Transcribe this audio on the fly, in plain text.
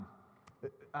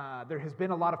there has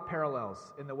been a lot of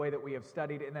parallels in the way that we have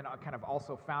studied and then kind of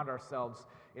also found ourselves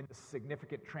in the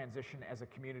significant transition as a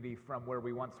community from where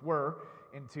we once were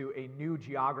into a new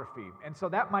geography. And so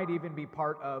that might even be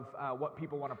part of what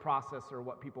people want to process or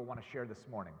what people want to share this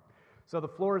morning. So the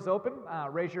floor is open.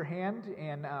 Raise your hand,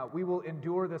 and we will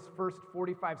endure this first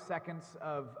 45 seconds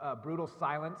of brutal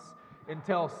silence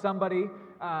until somebody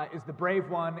is the brave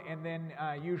one, and then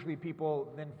usually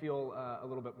people then feel a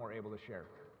little bit more able to share.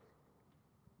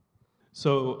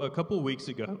 So a couple of weeks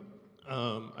ago,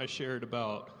 I shared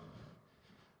about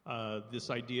this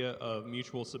idea of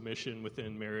mutual submission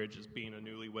within marriage as being a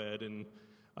newlywed and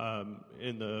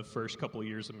in the first couple of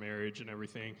years of marriage and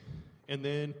everything. And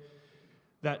then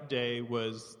that day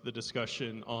was the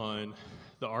discussion on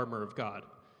the armor of God.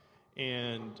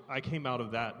 And I came out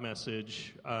of that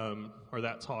message, or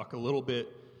that talk, a little bit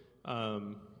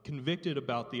convicted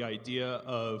about the idea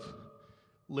of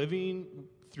living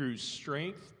through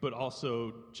strength, but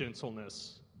also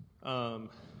gentleness.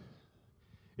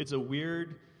 It's a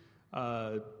weird,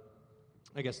 I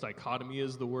guess dichotomy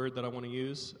is the word that I want to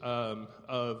use,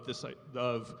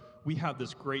 of we have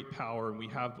this great power and we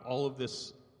have all of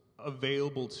this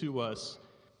available to us,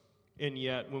 and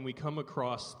yet when we come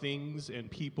across things and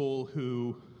people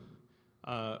who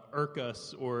irk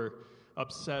us or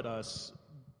upset us,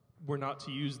 we're not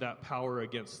to use that power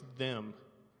against them,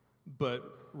 but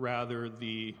rather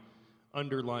the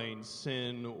underlying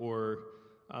sin or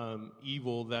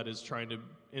evil that is trying to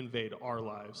invade our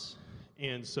lives.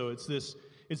 And so it's this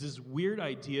weird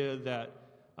idea that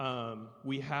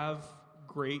we have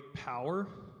great power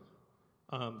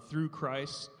through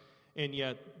Christ, and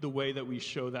yet the way that we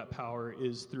show that power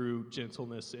is through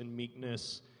gentleness and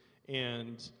meekness,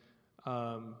 and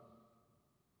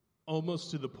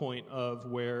almost to the point of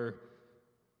where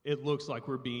it looks like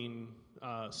we're being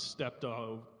stepped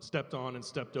on and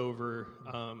stepped over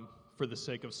for the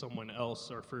sake of someone else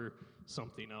or for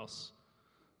something else.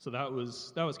 So that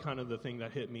was kind of the thing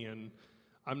that hit me, and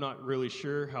I'm not really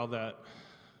sure how that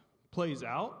plays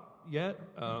out yet.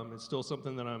 It's still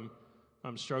something that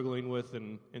I'm struggling with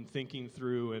and thinking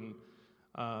through, and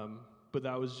but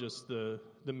that was just the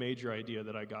major idea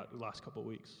that I got the last couple of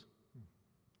weeks.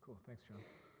 Cool, thanks, John.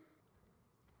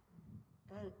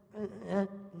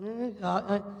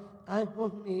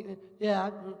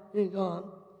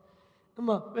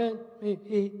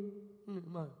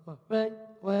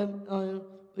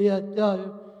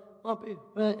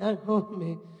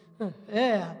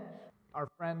 Our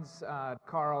friends,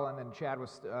 Carl and then Chad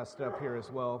was stood up here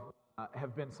as well,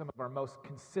 have been some of our most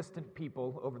consistent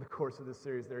people over the course of this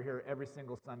series. They're here every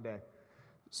single Sunday.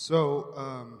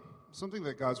 So, something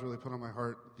that God's really put on my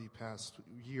heart the past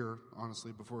year,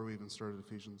 honestly, before we even started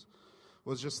Ephesians,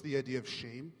 was just the idea of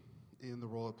shame and the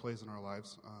role it plays in our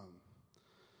lives.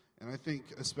 And I think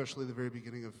especially the very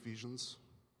beginning of Ephesians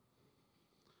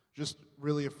just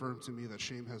really affirmed to me that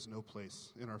shame has no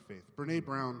place in our faith. Brene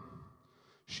Brown,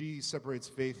 she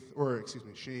separates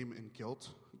shame and guilt.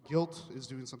 Guilt is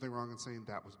doing something wrong and saying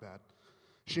that was bad.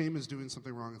 Shame is doing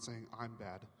something wrong and saying I'm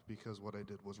bad because what I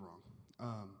did was wrong.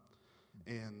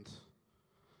 And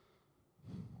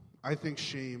I think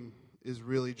shame is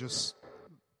really just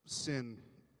sin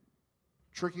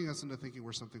tricking us into thinking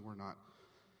we're something we're not.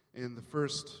 And the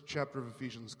first chapter of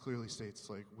Ephesians clearly states,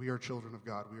 we are children of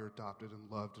God. We are adopted and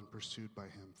loved and pursued by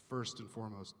Him, first and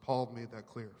foremost. Paul made that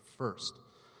clear, first.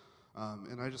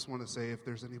 And I just want to say, if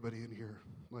there's anybody in here,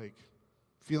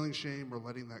 feeling shame or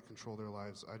letting that control their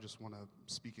lives, I just want to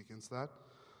speak against that.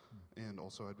 And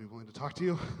also, I'd be willing to talk to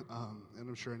you, and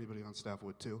I'm sure anybody on staff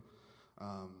would too.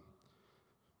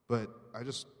 But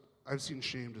I've seen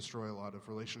shame destroy a lot of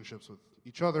relationships with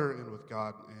each other and with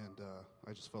God, and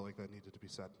I just felt like that needed to be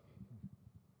said.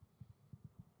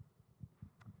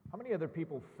 How many other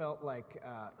people felt like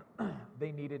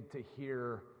they needed to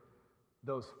hear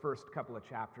those first couple of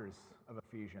chapters of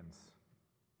Ephesians?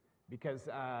 Because,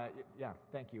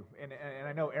 thank you. And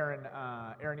I know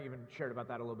Aaron even shared about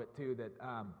that a little bit too,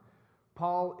 that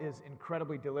Paul is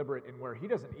incredibly deliberate in where he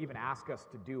doesn't even ask us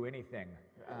to do anything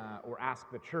or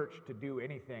ask the church to do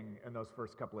anything in those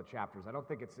first couple of chapters. I don't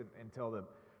think it's until the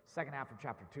second half of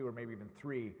chapter 2 or maybe even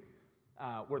 3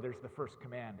 where there's the first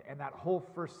command. And that whole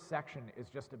first section is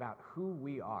just about who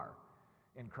we are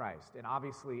in Christ. And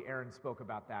obviously Aaron spoke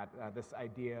about that. This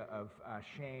idea of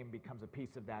shame becomes a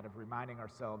piece of that, of reminding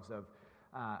ourselves of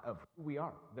who we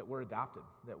are, that we're adopted,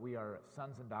 that we are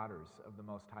sons and daughters of the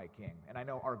Most High King. And I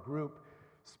know our group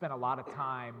spent a lot of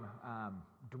time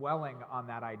dwelling on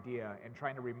that idea and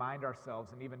trying to remind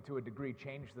ourselves, and even to a degree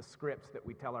change the scripts that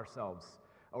we tell ourselves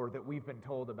or that we've been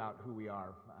told about who we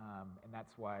are. And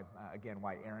that's why, again,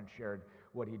 why Aaron shared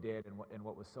what he did and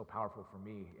what was so powerful for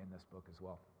me in this book as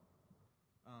well.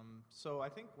 So I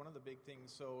think one of the big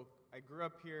things, so I grew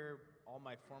up here, all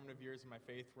my formative years of my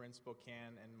faith were in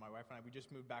Spokane, and my wife and I, we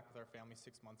just moved back with our family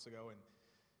 6 months ago, and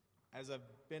as I've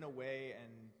been away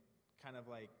and kind of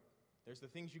like, there's the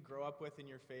things you grow up with in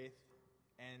your faith,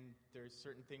 and there's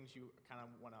certain things you kind of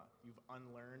you've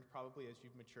unlearned probably as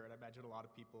you've matured. I imagine a lot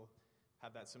of people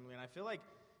have that similarly, and I feel like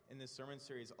in this sermon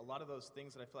series, a lot of those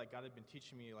things that I feel like God had been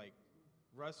teaching me, like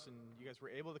Russ and you guys were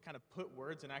able to kind of put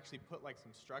words and actually put like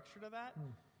some structure to that.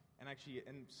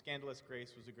 And Scandalous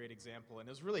Grace was a great example. And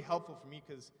it was really helpful for me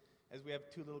because as we have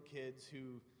 2 little kids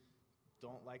who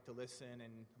don't like to listen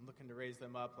and I'm looking to raise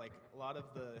them up, like a lot of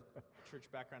the church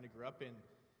background I grew up in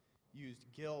used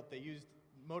guilt. They used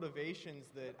motivations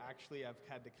that actually I've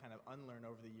had to kind of unlearn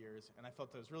over the years. And I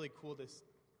felt it was really cool to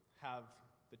have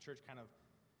the church kind of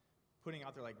putting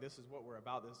out there like, this is what we're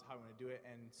about, this is how we want to do it,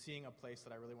 and seeing a place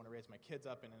that I really want to raise my kids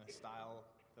up in a style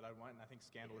that I want. And I think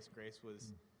Scandalous Grace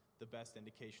was the best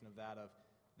indication of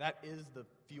that is the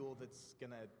fuel that's going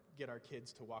to get our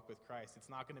kids to walk with Christ. It's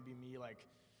not going to be me like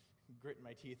gritting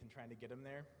my teeth and trying to get them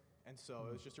there. And so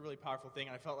it was just a really powerful thing.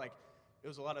 And I felt like it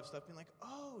was a lot of stuff being like,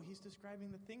 oh, he's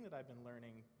describing the thing that I've been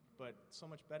learning, but so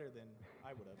much better than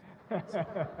I would have. So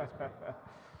that's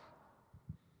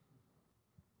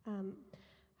great.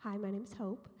 Hi, my name's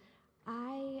Hope.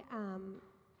 I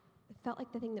felt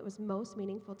like the thing that was most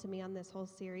meaningful to me on this whole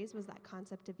series was that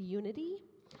concept of unity.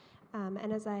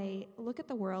 And as I look at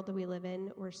the world that we live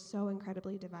in, we're so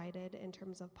incredibly divided in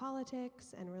terms of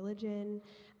politics and religion.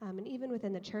 And even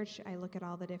within the church, I look at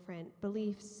all the different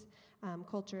beliefs,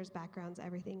 cultures, backgrounds,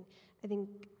 everything. I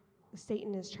think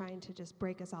Satan is trying to just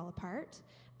break us all apart.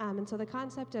 And so the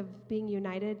concept of being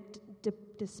united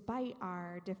despite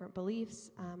our different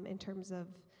beliefs in terms of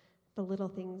the little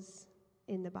things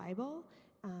in the Bible,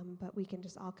 but we can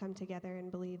just all come together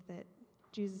and believe that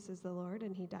Jesus is the Lord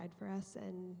and he died for us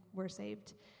and we're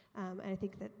saved. And I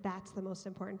think that that's the most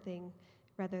important thing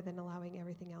rather than allowing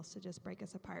everything else to just break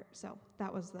us apart. So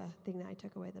that was the thing that I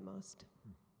took away the most.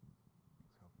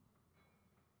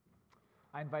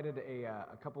 I invited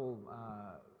a couple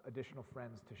additional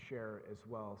friends to share as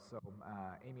well. So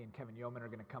Amy and Kevin Yeoman are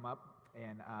going to come up,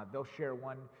 and they'll share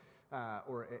one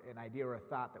or an idea or a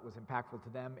thought that was impactful to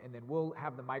them, and then we'll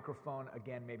have the microphone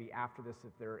again maybe after this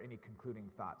if there are any concluding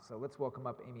thoughts. So let's welcome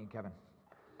up Amy and Kevin.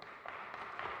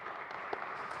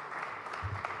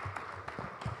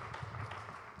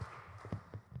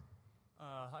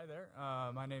 Hi there.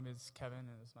 My name is Kevin,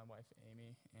 and this is my wife,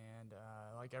 Amy. And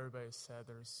like everybody said,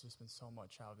 there's just been so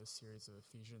much out of this series of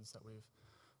Ephesians that we've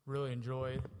really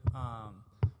enjoyed.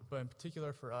 But in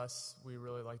particular for us, we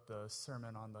really like the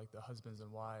sermon on like the husbands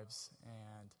and wives.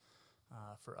 And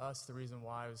for us, the reason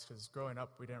why was because growing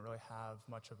up, we didn't really have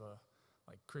much of a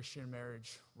like Christian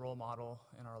marriage role model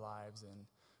in our lives, and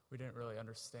we didn't really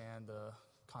understand the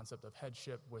concept of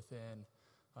headship within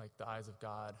like the eyes of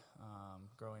God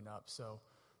growing up. So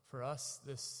for us,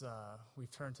 this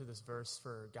we've turned to this verse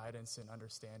for guidance and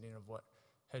understanding of what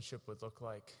headship would look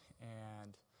like.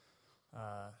 And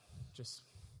just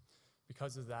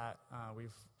because of that,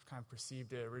 we've kind of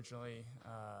perceived it originally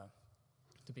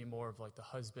to be more of like the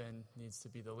husband needs to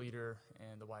be the leader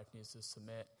and the wife needs to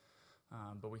submit.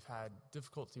 But we've had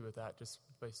difficulty with that just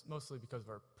mostly because of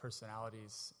our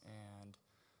personalities. And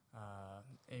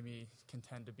Amy can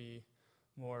tend to be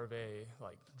more of a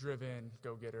like driven,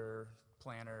 go-getter,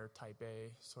 planner, type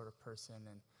A sort of person,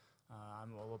 and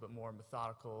I'm a little bit more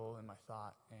methodical in my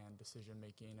thought and decision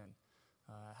making, and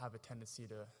have a tendency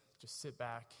to just sit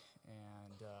back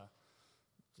and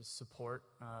just support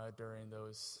during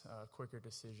those quicker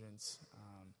decisions.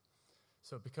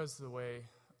 So because of the way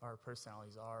our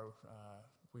personalities are,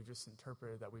 we've just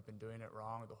interpreted that we've been doing it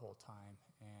wrong the whole time,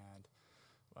 and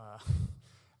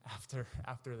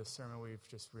after the sermon, we've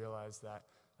just realized that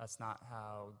that's not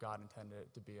how God intended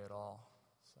it to be at all.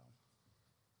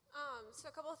 So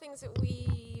a couple of things that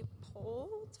we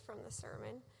pulled from the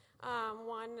sermon.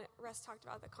 One, Russ talked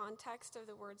about the context of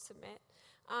the word submit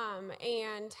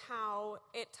and how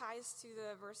it ties to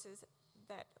the verses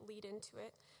that lead into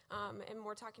it. And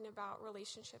we're talking about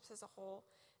relationships as a whole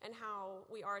and how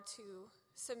we are to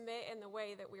submit in the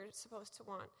way that we're supposed to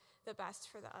want the best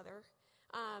for the other.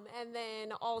 And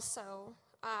then also,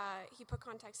 he put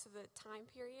context to the time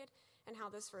period and how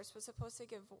this verse was supposed to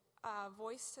give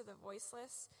voice to the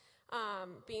voiceless,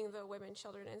 being the women,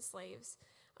 children, and slaves,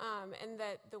 and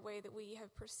that the way that we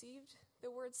have perceived the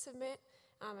word submit,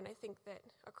 and I think that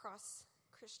across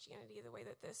Christianity, the way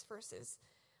that this verse is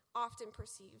often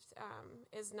perceived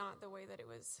is not the way that it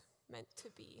was meant to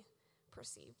be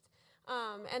perceived.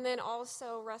 And then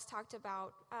also Russ talked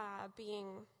about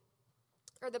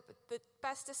the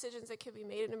best decisions that can be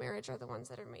made in a marriage are the ones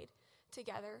that are made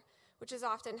together, which is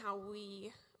often how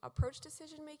we approach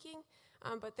decision making,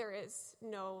 but there is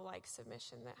no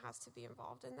submission that has to be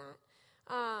involved in that.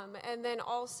 And then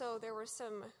also there were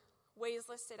some ways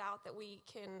listed out that we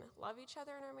can love each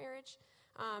other in our marriage,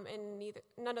 and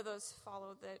none of those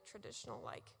follow the traditional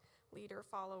leader,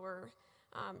 follower,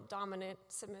 dominant,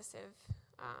 submissive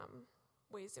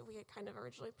ways that we had kind of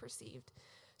originally perceived.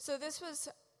 So this was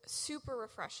super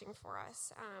refreshing for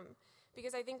us,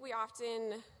 because I think we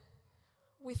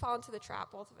fall into the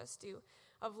trap, both of us do,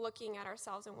 of looking at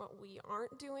ourselves and what we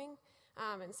aren't doing,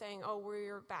 and saying, oh,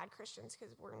 we're bad Christians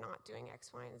because we're not doing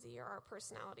X, Y, and Z, or our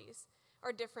personalities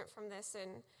are different from this.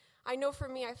 And I know for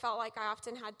me, I felt like I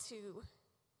often had to,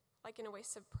 in a way,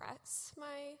 suppress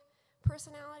my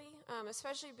personality,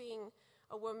 especially being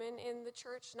a woman in the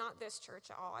church, not this church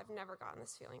at all. I've never gotten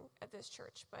this feeling at this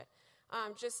church, but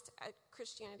just at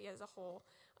Christianity as a whole,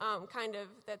 kind of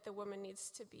that the woman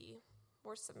needs to be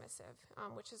more submissive,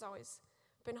 which has always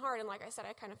been hard. And like I said,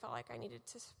 I kind of felt like I needed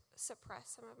to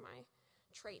suppress some of my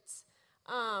traits.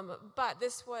 But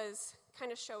this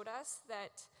kind of showed us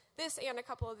that this and a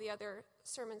couple of the other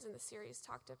sermons in the series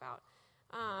talked about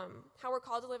how we're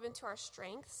called to live into our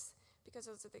strengths, because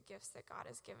those are the gifts that God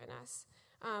has given us.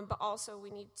 But also we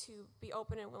need to be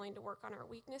open and willing to work on our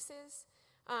weaknesses,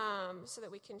 so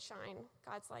that we can shine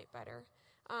God's light better.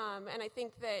 And I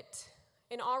think that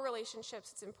in all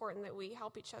relationships, it's important that we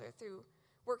help each other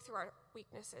work through our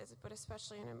weaknesses, but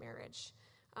especially in a marriage,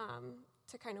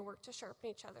 to kind of work to sharpen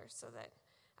each other so that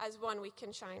as one, we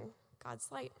can shine God's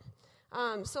light.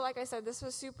 So like I said, this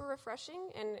was super refreshing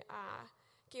and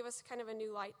gave us kind of a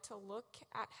new light to look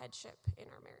at headship in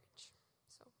our marriage.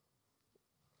 So.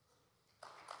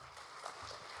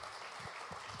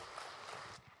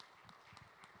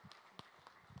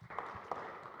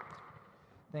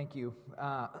 Thank you.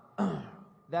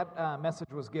 That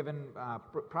message was given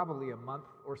probably a month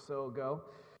or so ago.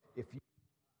 If you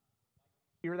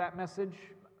hear that message,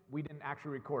 we didn't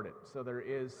actually record it, so there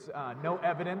is no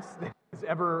evidence that it's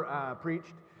ever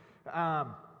preached.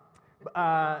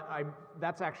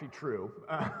 That's actually true.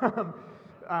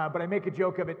 But I make a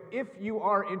joke of it. If you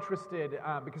are interested,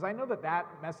 because I know that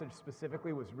message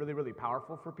specifically was really, really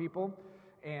powerful for people,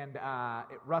 and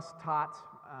Russ taught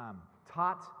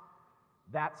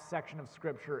that section of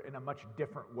Scripture in a much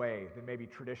different way than maybe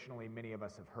traditionally many of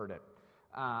us have heard it.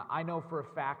 I know for a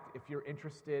fact, if you're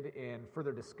interested in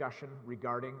further discussion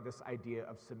regarding this idea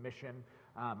of submission,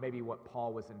 maybe what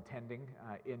Paul was intending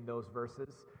in those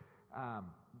verses,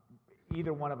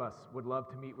 either one of us would love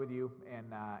to meet with you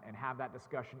and have that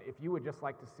discussion. If you would just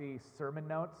like to see sermon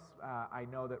notes, I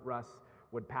know that Russ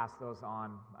would pass those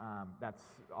on. That's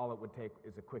all it would take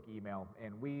is a quick email.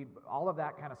 And all of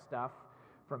that kind of stuff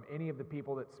from any of the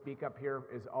people that speak up here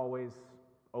is always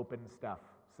open stuff.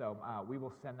 So we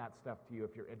will send that stuff to you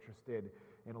if you're interested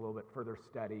in a little bit further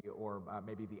study or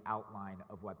maybe the outline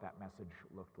of what that message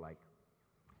looked like.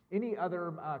 Any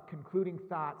other concluding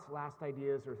thoughts, last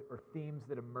ideas, or themes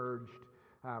that emerged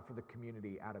for the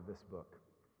community out of this book?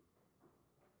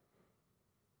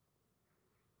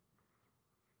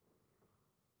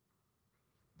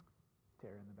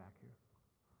 Tara in the back here.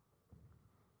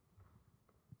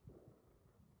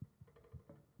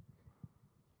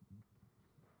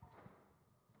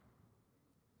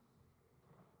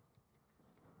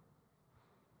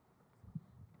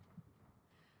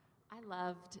 I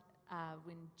loved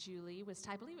when Julie was,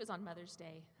 I believe it was on Mother's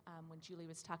Day, when Julie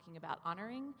was talking about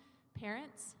honoring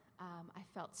parents. I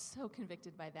felt so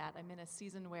convicted by that. I'm in a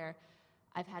season where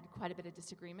I've had quite a bit of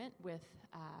disagreement with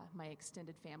my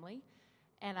extended family,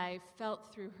 and I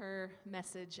felt through her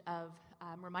message of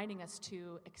reminding us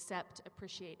to accept,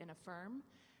 appreciate, and affirm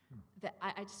that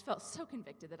I just felt so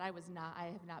convicted that I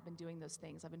have not been doing those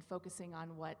things. I've been focusing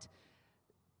on what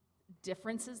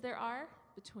differences there are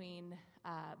between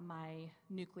my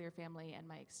nuclear family and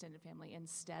my extended family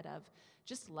instead of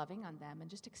just loving on them and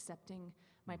just accepting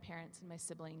my parents and my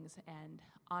siblings and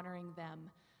honoring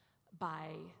them by,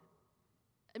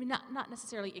 not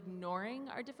necessarily ignoring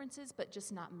our differences, but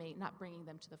just not bringing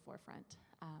them to the forefront.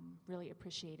 Really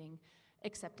appreciating,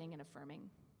 accepting, and affirming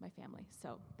my family.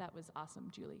 So that was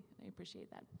awesome, Julie. I appreciate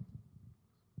that.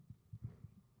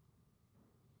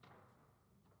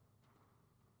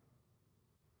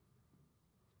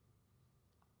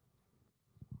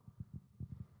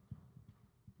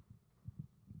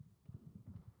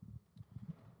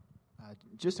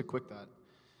 Just a quick thought.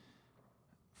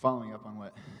 Following up on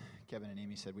what Kevin and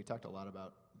Amy said, we talked a lot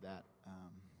about that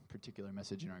particular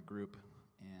message in our group,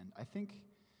 and I think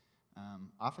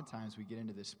Oftentimes we get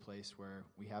into this place where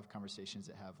we have conversations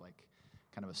that have like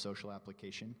kind of a social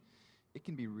application. It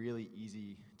can be really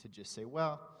easy to just say,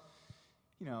 well,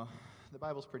 you know, the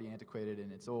Bible's pretty antiquated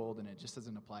and it's old and it just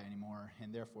doesn't apply anymore,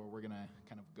 and therefore we're going to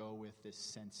kind of go with this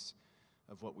sense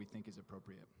of what we think is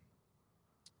appropriate.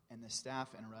 And the staff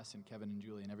and Russ and Kevin and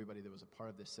Julie and everybody that was a part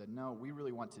of this said, no, we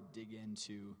really want to dig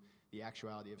into the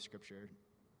actuality of Scripture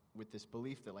with this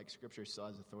belief that like Scripture still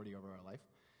has authority over our life.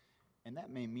 And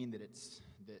that may mean that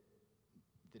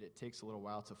that it takes a little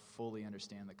while to fully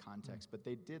understand the context, but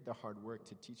they did the hard work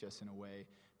to teach us in a way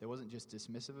that wasn't just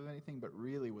dismissive of anything, but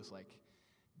really was like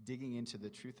digging into the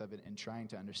truth of it and trying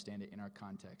to understand it in our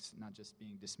context, not just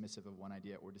being dismissive of one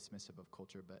idea or dismissive of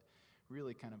culture, but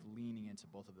really kind of leaning into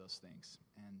both of those things.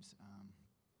 And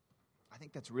I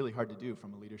think that's really hard to do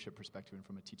from a leadership perspective and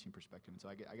from a teaching perspective. And so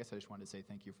I guess I just wanted to say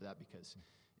thank you for that, because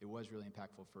it was really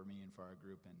impactful for me and for our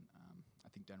group, and I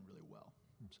think done really well.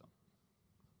 So.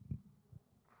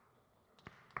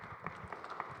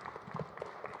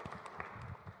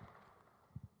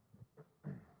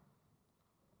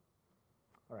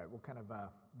 All right, we'll kind of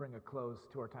bring a close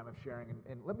to our time of sharing,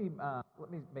 and let me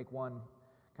make one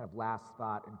kind of last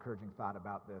thought, encouraging thought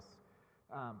about this.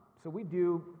 So we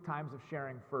do times of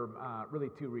sharing for really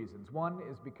two reasons. One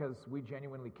is because we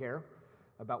genuinely care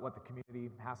about what the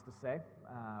community has to say.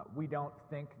 We don't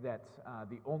think that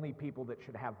the only people that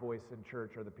should have voice in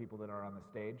church are the people that are on the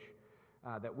stage,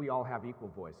 that we all have equal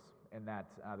voice, and that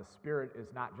the Spirit is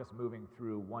not just moving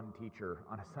through one teacher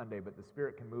on a Sunday, but the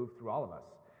Spirit can move through all of us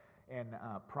and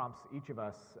prompts each of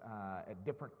us at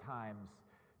different times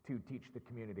to teach the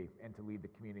community and to lead the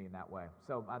community in that way.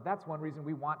 So that's one reason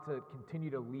we want to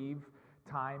continue to leave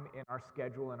time in our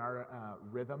schedule and our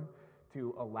rhythm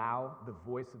to allow the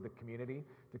voice of the community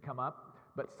to come up.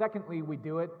 But secondly, we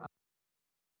do it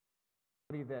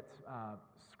that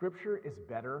Scripture is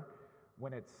better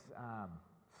when it's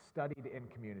studied in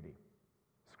community.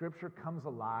 Scripture comes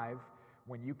alive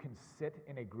when you can sit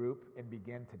in a group and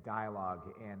begin to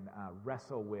dialogue and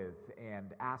wrestle with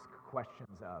and ask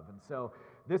questions of. And so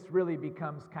this really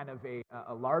becomes kind of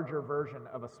a larger version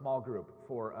of a small group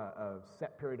for a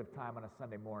set period of time on a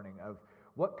Sunday morning of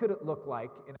what could it look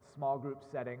like in a small group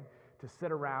setting to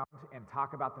sit around and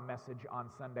talk about the message on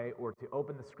Sunday, or to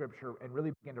open the Scripture and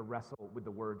really begin to wrestle with the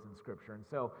words in Scripture. And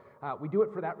so we do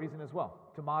it for that reason as well,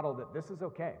 to model that this is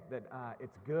okay, that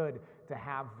it's good to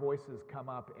have voices come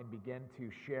up and begin to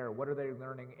share what are they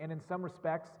learning, and in some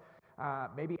respects,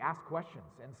 maybe ask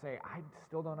questions and say, I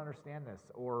still don't understand this,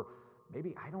 or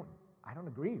maybe I don't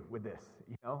agree with this,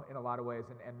 in a lot of ways.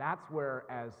 And that's where,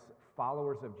 as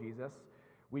followers of Jesus,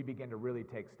 we begin to really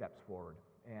take steps forward.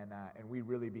 And we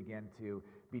really begin to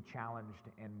be challenged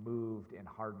and moved and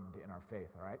hardened in our faith,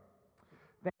 all right?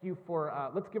 Thank you for,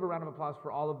 let's give a round of applause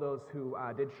for all of those who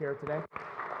did share today.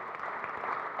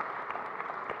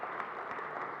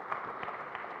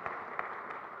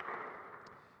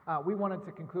 We wanted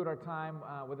to conclude our time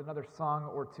with another song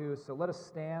or two, so let us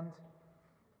stand.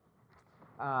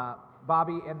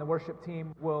 Bobby and the worship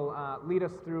team will lead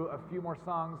us through a few more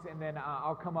songs, and then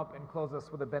I'll come up and close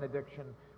us with a benediction